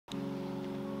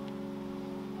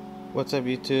What's up,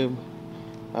 YouTube?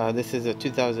 This is a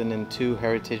 2002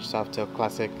 Heritage Softail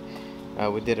Classic.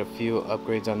 We did a few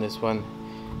upgrades on this one.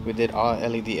 We did all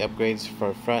LED upgrades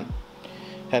for front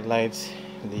headlights,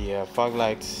 the fog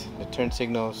lights, the turn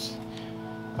signals,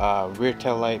 rear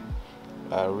tail light,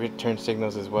 rear turn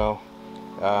signals as well,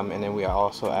 and then we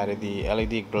also added the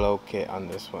LED glow kit on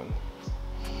this one.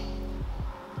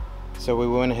 So we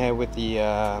went ahead with the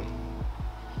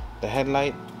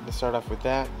headlight. Let's start off with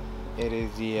that. It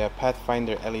is the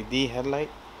Pathfinder LED headlight,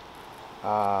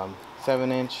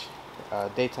 7-inch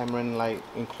daytime running light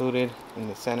included in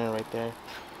the center right there.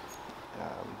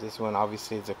 This one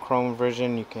obviously is a chrome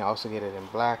version. You can also get it in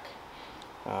black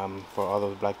for all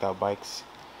those blacked out bikes.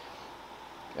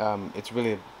 It's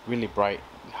really bright,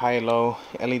 high-low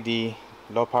LED,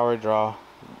 low power draw,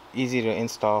 easy to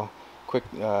install, quick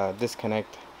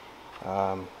disconnect.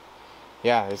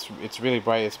 Yeah, it's really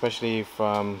bright, especially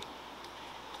from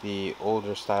the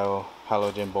older style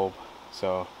halogen bulb.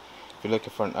 So if you're looking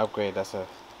for an upgrade, that's a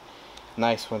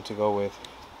nice one to go with.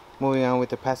 Moving on with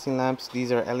the passing lamps,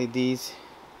 these are LEDs,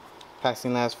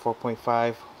 passing lamps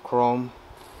 4.5 chrome.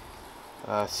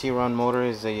 C-Run motor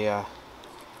is the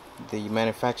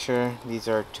manufacturer. These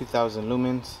are 2000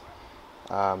 lumens.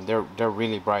 They're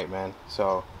really bright, man.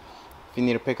 So if you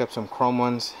need to pick up some chrome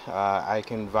ones, I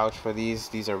can vouch for these.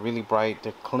 These are really bright,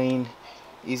 they're clean,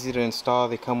 easy to install.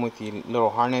 They come with the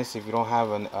little harness if you don't have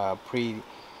a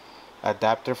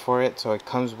pre-adapter for it, so it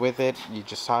comes with it. You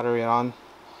just solder it on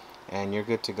and you're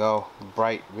good to go.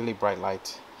 Bright, really bright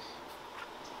lights.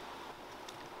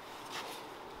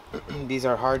 These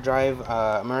are hard drive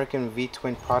American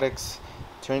V-twin products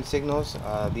turn signals.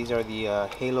 These are the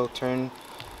halo turn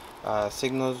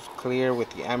signals, clear with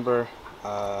the amber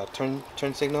turn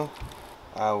signal.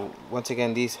 Once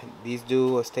again, these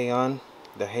do stay on.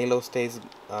 The halo stays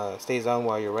on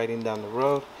while you're riding down the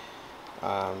road.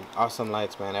 Awesome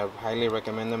lights, man. I highly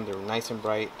recommend them. They're nice and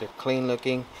bright, they're clean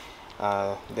looking.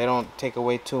 They don't take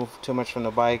away too much from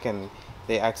the bike, and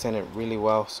they accent it really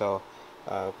well. So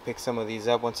pick some of these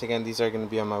up. Once again, these are going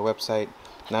to be on my website,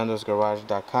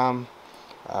 nandosgarage.com,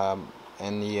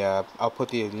 and I'll put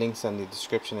the links in the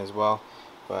description as well.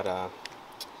 But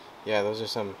yeah, those are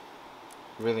some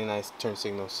really nice turn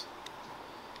signals.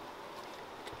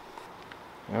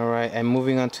 Alright, and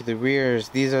moving on to the rears,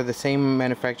 these are the same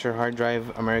manufacturer hard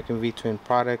drive American V-twin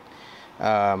product.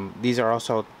 These are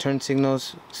also turn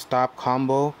signals, stop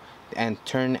combo, and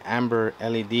turn amber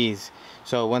LEDs.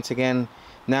 So once again,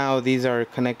 now these are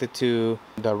connected to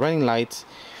the running lights.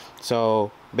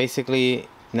 So basically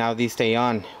now these stay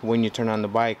on when you turn on the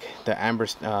bike. The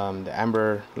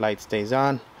amber light stays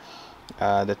on.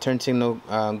 The turn signal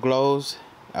glows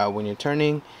when you're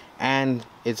turning, and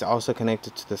it's also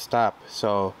connected to the stop.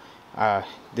 So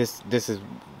this is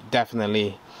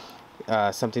definitely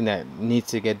something that needs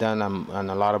to get done on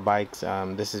a lot of bikes.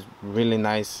 This is really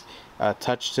nice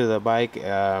touch to the bike,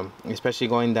 especially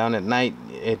going down at night.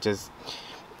 It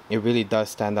really does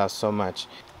stand out so much.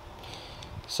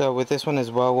 So with this one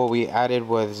as well, what we added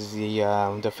was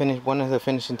one of the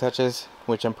finishing touches,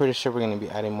 which I'm pretty sure we're going to be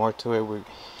adding more to it.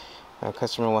 Our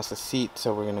customer wants a seat,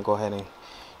 so we're going to go ahead and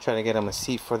try to get him a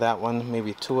seat for that one,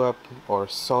 maybe 2-up or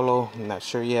solo, I'm not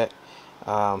sure yet.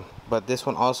 But this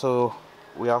one also,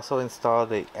 we also installed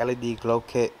the LED glow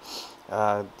kit.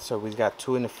 So we got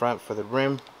 2 in the front for the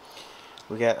rim.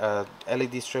 We got a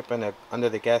LED strip under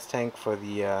the gas tank for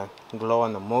the glow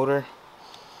on the motor.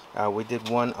 We did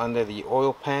 1 under the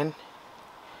oil pan,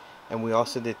 and we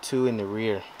also did 2 in the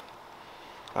rear.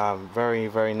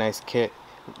 Very nice kit.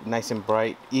 Nice and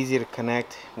bright, easy to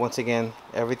connect. Once again,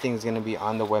 everything's going to be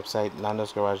on the website,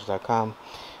 nandosgarage.com.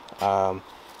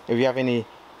 If you have any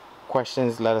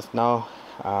questions, let us know.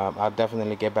 I'll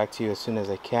definitely get back to you as soon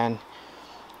as I can.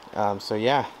 So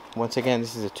yeah, once again,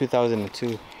 this is a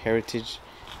 2002 Heritage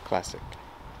Classic.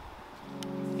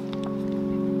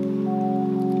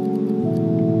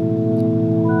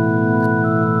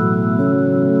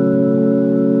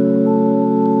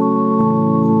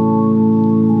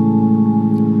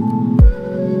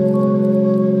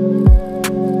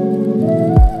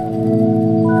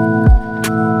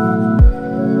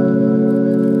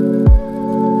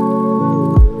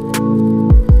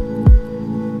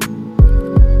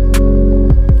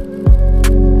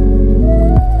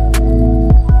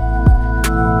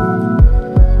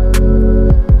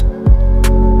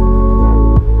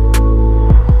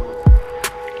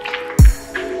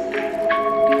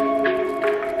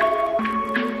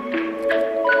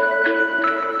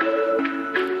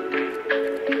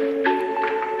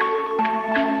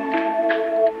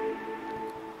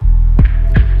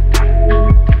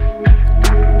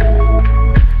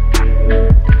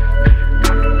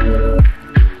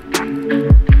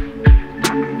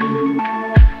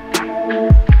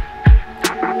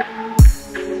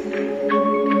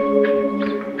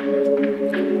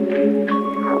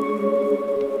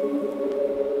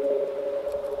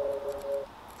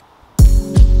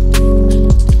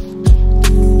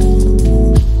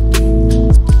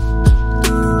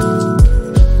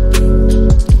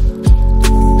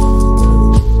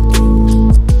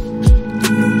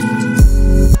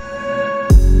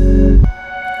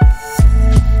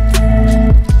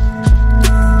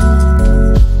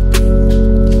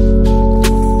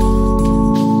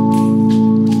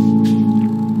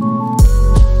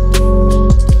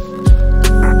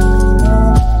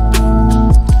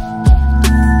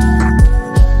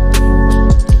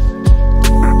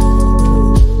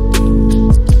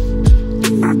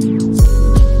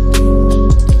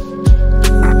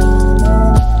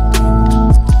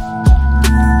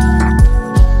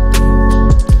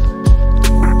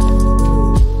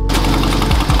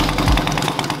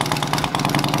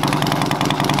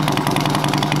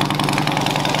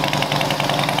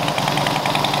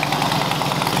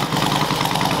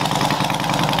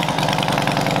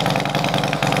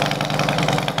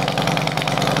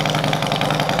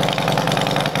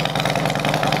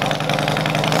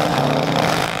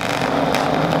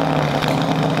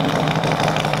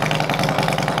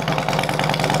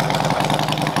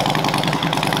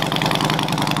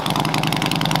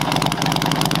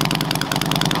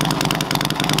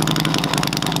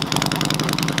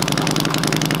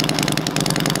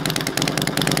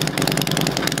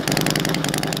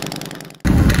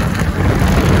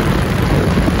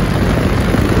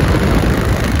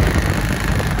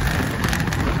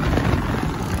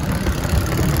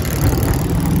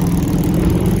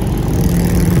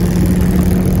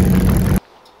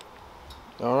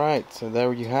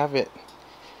 there you have it.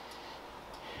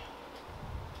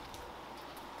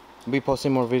 I'll be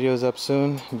posting more videos up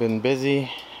soon. Been busy,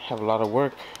 have a lot of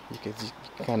work. You can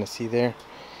kind of see there.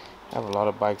 I have a lot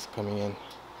of bikes coming in.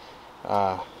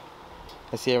 I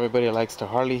see everybody likes the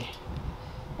Harley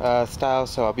style,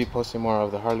 so I'll be posting more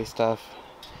of the Harley stuff.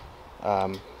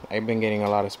 I've been getting a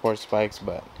lot of sports bikes,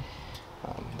 but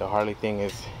the Harley thing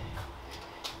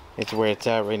it's where it's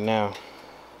at right now.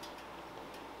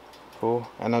 Cool.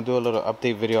 And I'll do a little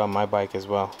update video on my bike as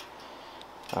well.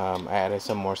 I added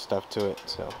some more stuff to it,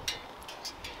 so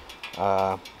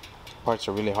parts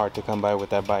are really hard to come by with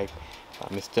that bike.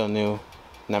 It's still new,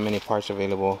 not many parts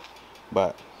available,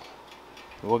 but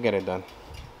we'll get it done.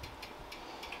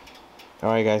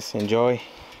 Alright guys, enjoy,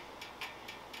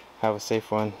 have a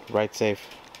safe one, ride safe,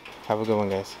 have a good one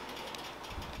guys.